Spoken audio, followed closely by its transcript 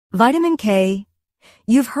Vitamin K.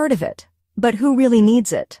 You've heard of it, but who really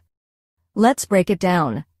needs it? Let's break it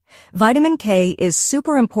down. Vitamin K is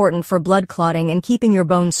super important for blood clotting and keeping your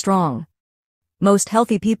bones strong. Most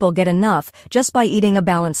healthy people get enough just by eating a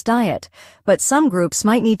balanced diet, but some groups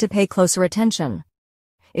might need to pay closer attention.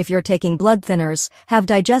 If you're taking blood thinners, have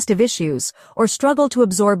digestive issues, or struggle to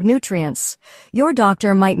absorb nutrients, your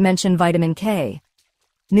doctor might mention vitamin K.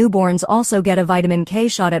 Newborns also get a vitamin K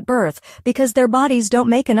shot at birth because their bodies don't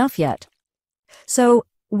make enough yet. So,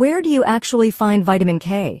 where do you actually find vitamin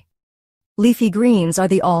K? Leafy greens are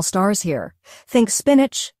the all-stars here. Think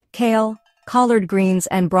spinach, kale, collard greens,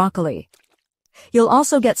 and broccoli. You'll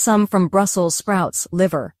also get some from Brussels sprouts,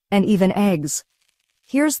 liver, and even eggs.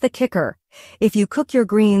 Here's the kicker. If you cook your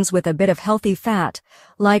greens with a bit of healthy fat,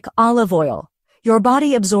 like olive oil, your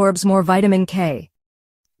body absorbs more vitamin K.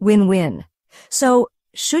 Win-win. So,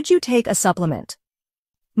 should you take a supplement?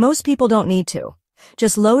 Most people don't need to.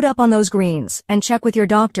 Just load up on those greens and check with your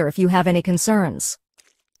doctor if you have any concerns.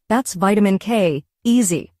 That's vitamin K,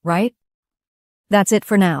 easy, right? That's it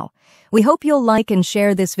for now. We hope you'll like and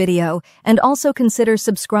share this video and also consider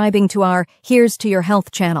subscribing to our Here's to Your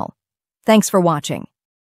Health channel. Thanks for watching.